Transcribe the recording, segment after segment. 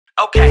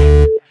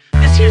Okay,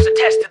 this here's a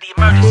test of the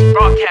emergency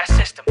broadcast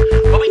system.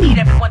 What we need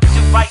everyone to do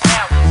right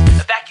now is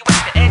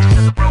evacuate the edges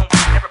of the room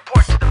and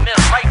report to the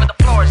mill right where the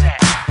floor is at.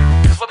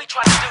 Cause what we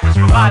try to do is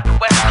revive the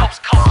West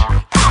Coast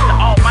culture, the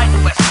almighty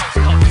West Coast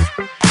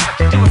culture. But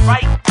to do it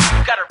right,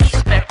 you gotta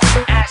respect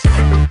the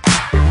aspect.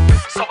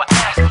 So I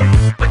ask you,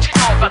 what you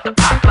know about the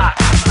pop lock?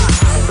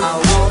 I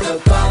want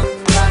a pop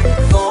like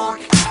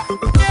funk.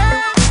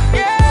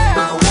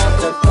 I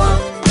want a pop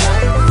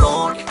like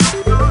funk.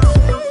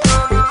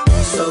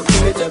 So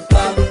give me the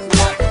pop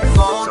like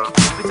funk.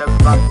 Give me the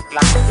pop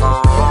like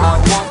funk. I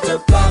want a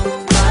pop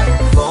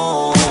like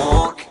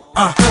funk.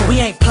 We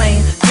ain't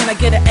playing. Can I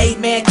get an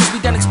amen? Cause we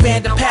done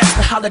expanded past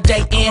the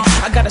Holiday Inn.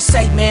 I gotta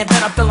say, man,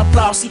 that I'm feeling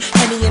flossy.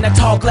 Henny in a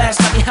tall glass,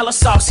 got me hella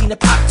saucy. And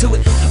pop to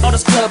it. All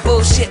this club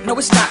bullshit, no,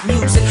 it's not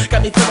music.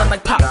 Got me feeling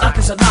like pop lock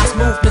is a nice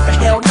movement. But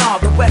hell no,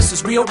 the West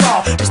is real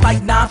raw. Just like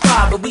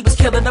 9-5, but we was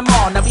killing them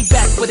all. Now we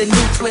back with a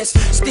new twist.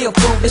 Still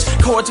foolish,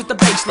 chords with the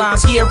bass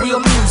lines. Yeah, real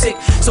music.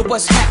 So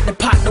what's happening,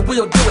 partner?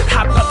 We'll do it.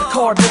 Hop out the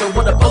car, middle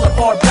with a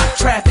boulevard, block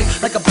traffic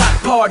like a block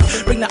party.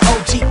 Bring the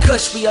OG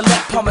Kush,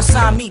 Violette,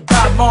 Parmesan, meet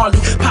Bob Marley.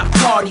 Pop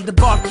party, the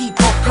barkeep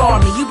won't call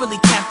me. You really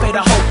can't fade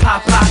a whole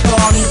pop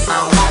on me.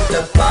 I want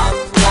the pop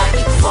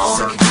like funk.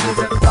 So give me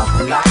the pop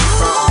like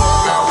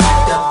funk. I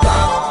want the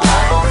pop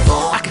like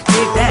funk. I can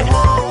dig that.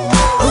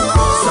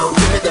 So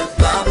give me the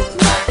pop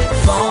like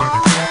funk.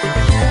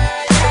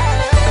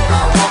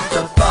 I want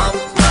the pop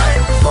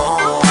like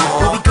funk.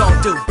 What we gon'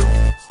 do?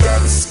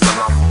 Dance, come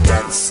on,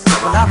 dance,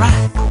 come on. Well,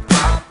 alright.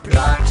 Pop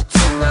like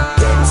tonight.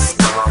 Dance,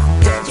 come on,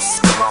 dance,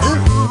 come on.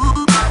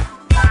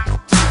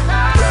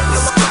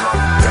 Dance, come on,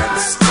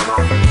 dance, come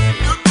on.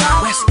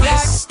 West,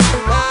 West.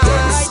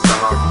 Dance,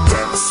 come on,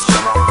 dance,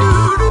 come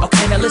on.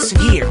 Okay, now listen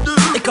here.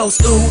 It goes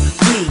ooh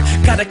wee.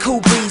 Got a cool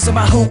breeze in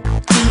my hoop.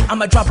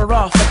 I'ma drop her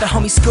off at the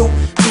homie scoop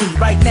me.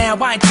 Right now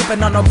I ain't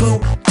tripping on no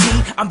booty.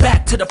 I'm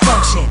back to the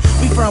function.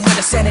 We from where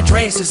the San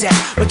Andreas is at.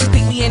 But you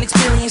think we ain't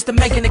experienced in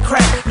making it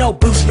crack? No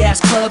bougie ass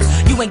clubs.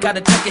 You ain't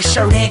gotta tuck your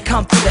shirt and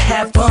come through to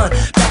have fun.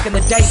 Back in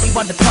the day we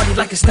wanted to party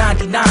like it's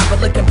 99.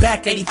 But looking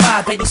back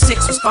 85,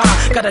 86 was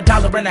fine. Got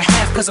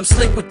 $1.50 cause I'm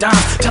slick with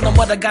dimes. Tell them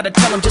what I gotta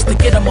tell them just to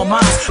get them on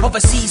minds.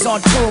 Overseas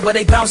on tour where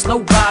they bounce low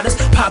riders.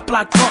 Pop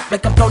block funk,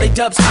 make them throw their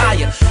dubs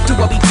higher. Do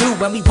what we do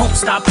and we won't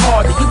stop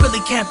party. You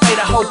really can't play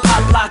the whole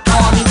pop block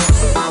on me.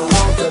 I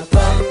want the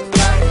pop